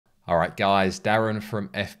All right, guys, Darren from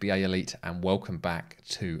FBA Elite, and welcome back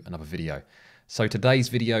to another video. So today's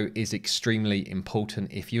video is extremely important.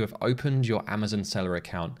 If you have opened your Amazon seller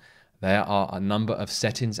account, there are a number of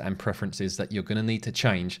settings and preferences that you're going to need to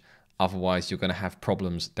change. Otherwise, you're going to have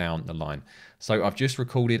problems down the line. So I've just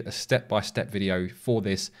recorded a step-by-step video for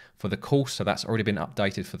this, for the course. So that's already been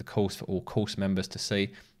updated for the course for all course members to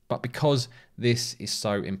see. But because this is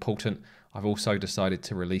so important, I've also decided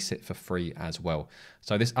to release it for free as well.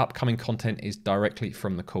 So this upcoming content is directly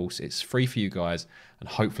from the course. It's free for you guys, and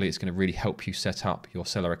hopefully it's going to really help you set up your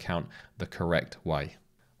seller account the correct way.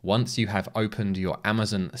 Once you have opened your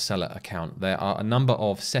Amazon seller account, there are a number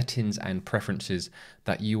of settings and preferences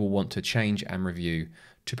that you will want to change and review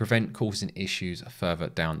to prevent causing issues further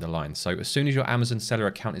down the line. So as soon as your Amazon seller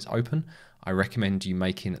account is open, I recommend you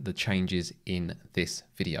making the changes in this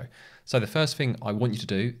video. So the first thing I want you to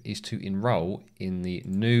do is to enroll in the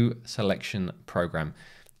new selection program.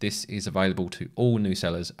 This is available to all new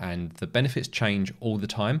sellers, and the benefits change all the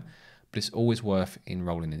time, but it's always worth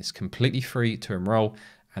enrolling in. It's completely free to enroll,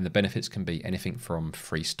 and the benefits can be anything from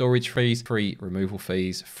free storage fees, free removal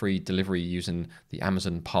fees, free delivery using the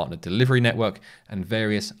Amazon Partner Delivery Network, and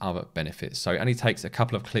various other benefits. So it only takes a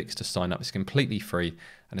couple of clicks to sign up. It's completely free,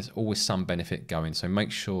 and there's always some benefit going. So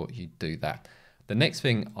make sure you do that. The next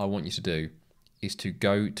thing I want you to do is to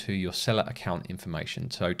go to your seller account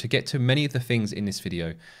information. So to get to many of the things in this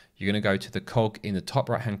video, you're going to go to the cog in the top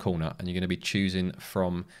right-hand corner, and you're going to be choosing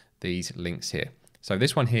from these links here. So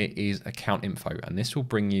this one here is account info, and this will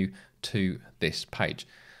bring you to this page.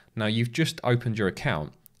 Now you've just opened your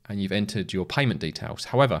account and you've entered your payment details.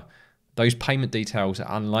 However, those payment details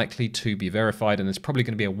are unlikely to be verified, and there's probably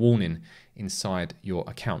going to be a warning inside your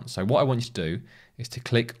account. So what I want you to do is to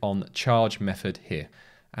click on charge method here,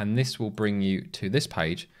 and this will bring you to this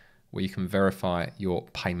page where you can verify your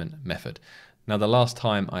payment method. Now the last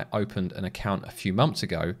time I opened an account a few months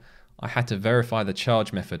ago, I had to verify the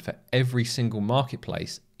charge method for every single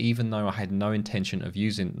marketplace, even though I had no intention of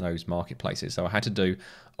using those marketplaces. So I had to do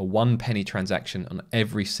a 1 penny transaction on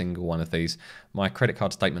every single one of these. My credit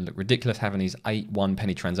card statement looked ridiculous having these 8 1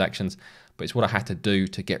 penny transactions, but it's what I had to do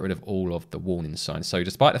to get rid of all of the warning signs. So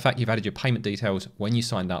despite the fact you've added your payment details when you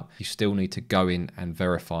signed up, you still need to go in and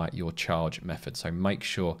verify your charge method. So make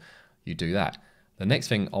sure you do that. The next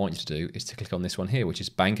thing I want you to do is to click on this one here, which is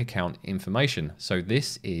bank account information. So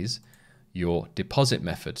this is your deposit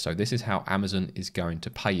method. So this is how Amazon is going to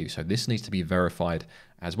pay you. So this needs to be verified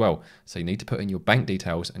as well. So you need to put in your bank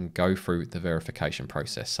details and go through the verification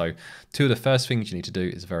process. So two of the first things you need to do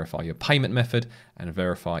is verify your payment method and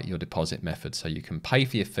verify your deposit method. So you can pay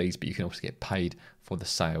for your fees, but you can also get paid for the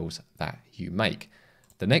sales that you make.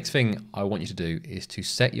 The next thing I want you to do is to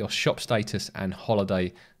set your shop status and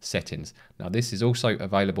holiday settings. Now this is also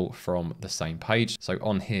available from the same page. So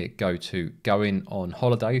on here, go to going on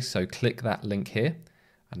holidays. So click that link here,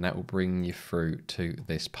 and that will bring you through to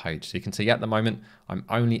this page. So you can see at the moment, I'm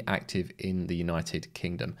only active in the United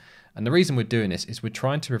Kingdom. And the reason we're doing this is we're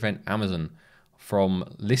trying to prevent Amazon from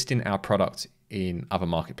listing our products in other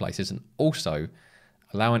marketplaces, and also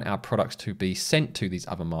allowing our products to be sent to these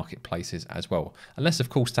other marketplaces as well. Unless, of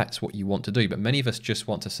course, that's what you want to do, but many of us just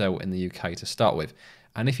want to sell in the UK to start with.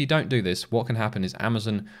 And if you don't do this, what can happen is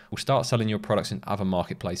Amazon will start selling your products in other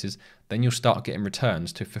marketplaces, then you'll start getting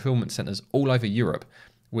returns to fulfillment centers all over Europe,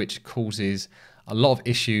 which causes a lot of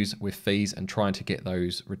issues with fees and trying to get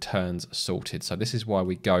those returns sorted. So this is why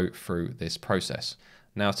we go through this process.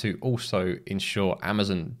 Now, to also ensure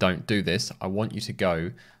Amazon don't do this, I want you to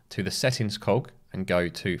go to the settings cog and go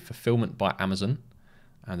to fulfillment by Amazon,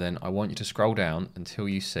 and then I want you to scroll down until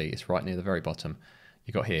you see it's right near the very bottom.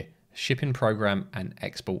 You got here shipping program and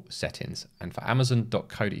export settings, and for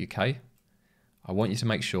amazon.co.uk I want you to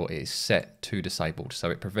make sure it is set to disabled, so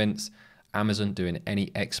it prevents Amazon doing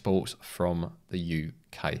any exports from the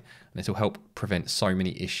UK, and this will help prevent so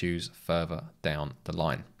many issues further down the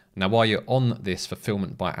line. Now, while you're on this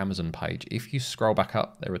fulfillment by Amazon page, if you scroll back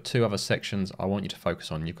up, there are two other sections I want you to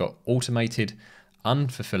focus on. You've got automated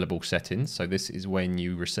unfulfillable settings. So this is when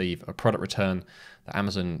you receive a product return that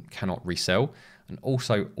Amazon cannot resell, and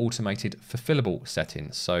also automated fulfillable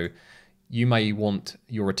settings. So you may want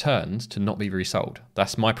your returns to not be resold.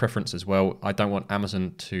 That's my preference as well. I don't want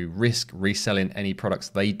Amazon to risk reselling any products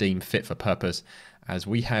they deem fit for purpose, as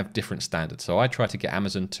we have different standards. So I try to get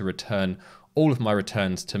Amazon to return all of my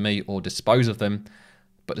returns to me or dispose of them.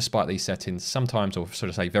 But despite these settings, sometimes, or sort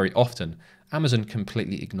of say very often, Amazon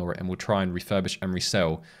completely ignore it and will try and refurbish and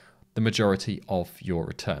resell the majority of your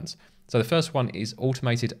returns. So the first one is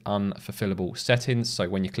automated unfulfillable settings. So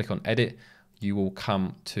when you click on edit, you will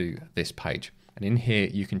come to this page. And in here,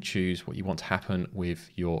 you can choose what you want to happen with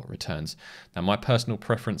your returns. Now, my personal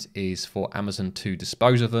preference is for Amazon to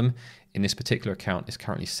dispose of them. In this particular account, it's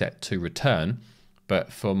currently set to return.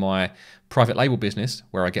 But for my private label business,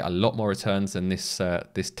 where I get a lot more returns than this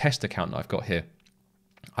test account that I've got here,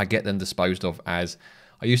 I get them disposed of as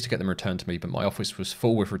I used to get them returned to me, but my office was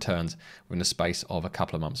full with returns within the space of a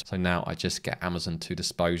couple of months. So now I just get Amazon to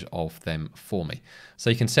dispose of them for me.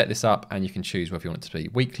 So you can set this up and you can choose whether you want it to be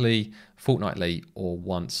weekly, fortnightly, or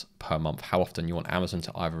once per month, how often you want Amazon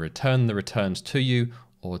to either return the returns to you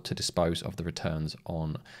or to dispose of the returns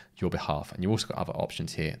on your behalf. And you've also got other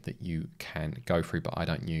options here that you can go through, but I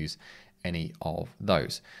don't use any of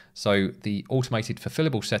those. So the automated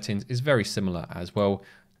fulfillable settings is very similar as well.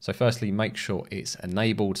 So firstly, make sure it's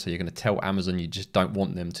enabled. So you're going to tell Amazon you just don't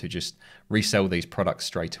want them to just resell these products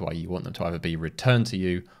straight away. You want them to either be returned to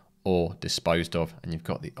you or disposed of, and you've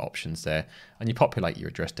got the options there. And you populate your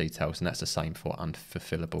address details, and that's the same for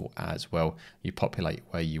unfulfillable as well. You populate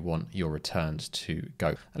where you want your returns to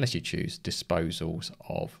go, unless you choose disposals,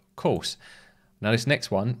 of course. Now this next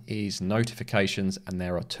one is notifications, and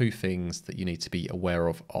there are two things that you need to be aware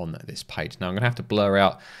of on this page. Now I'm going to have to blur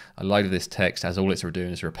out a load of this text, as all it's doing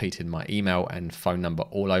is repeating my email and phone number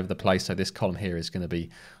all over the place. So this column here is going to be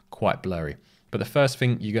quite blurry. But the first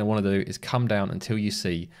thing you're going to want to do is come down until you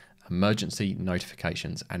see emergency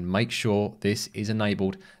notifications and make sure this is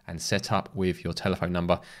enabled and set up with your telephone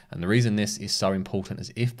number. And the reason this is so important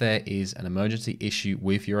is if there is an emergency issue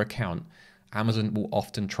with your account, Amazon will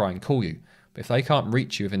often try and call you. But if they can't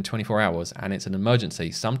reach you within 24 hours and it's an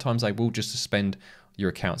emergency, sometimes they will just suspend your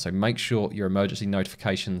account. So make sure your emergency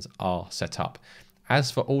notifications are set up.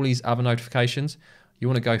 As for all these other notifications, you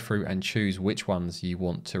want to go through and choose which ones you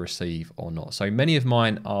want to receive or not. So many of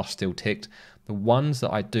mine are still ticked. The ones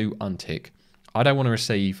that I do untick, I don't want to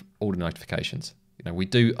receive all the notifications. You know, we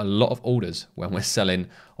do a lot of orders when we're selling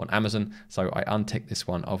on Amazon, so I untick this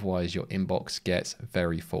one, otherwise your inbox gets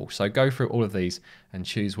very full. So go through all of these and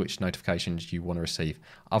choose which notifications you want to receive.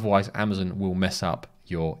 Otherwise, Amazon will mess up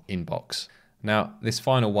your inbox. Now, this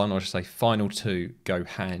final one, or just say final two, go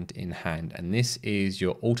hand in hand, and this is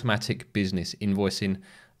your automatic business invoicing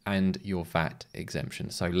and your VAT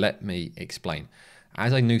exemption. So let me explain.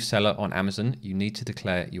 As a new seller on Amazon, you need to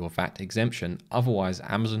declare your VAT exemption. Otherwise,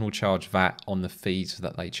 Amazon will charge VAT on the fees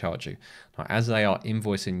that they charge you. Now, as they are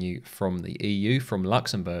invoicing you from the EU, from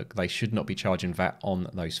Luxembourg, they should not be charging VAT on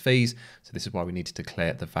those fees. So this is why we need to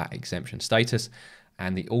declare the VAT exemption status.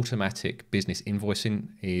 And the automatic business invoicing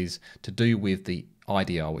is to do with the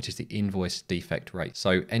IDR, which is the invoice defect rate.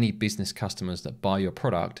 So any business customers that buy your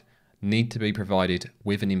product need to be provided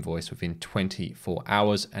with an invoice within 24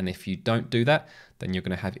 hours. And if you don't do that, then you're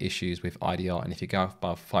going to have issues with IDR. And if you go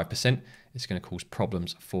above 5%, it's going to cause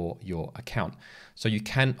problems for your account. So you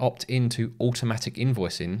can opt into automatic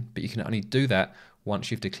invoicing, but you can only do that once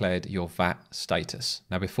you've declared your VAT status.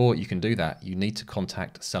 Now, before you can do that, you need to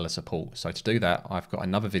contact seller support. So to do that, I've got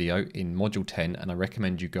another video in module 10, and I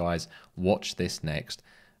recommend you guys watch this next.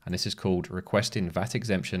 And this is called Requesting VAT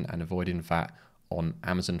Exemption and Avoiding VAT on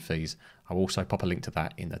Amazon Fees. I'll also pop a link to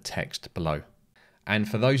that in the text below. And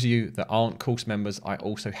for those of you that aren't course members, I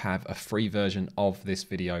also have a free version of this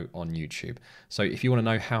video on YouTube. So if you want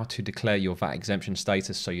to know how to declare your VAT exemption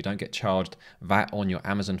status so you don't get charged VAT on your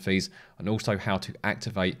Amazon fees, and also how to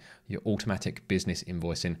activate your automatic business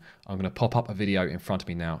invoicing, I'm going to pop up a video in front of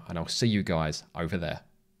me now, and I'll see you guys over there.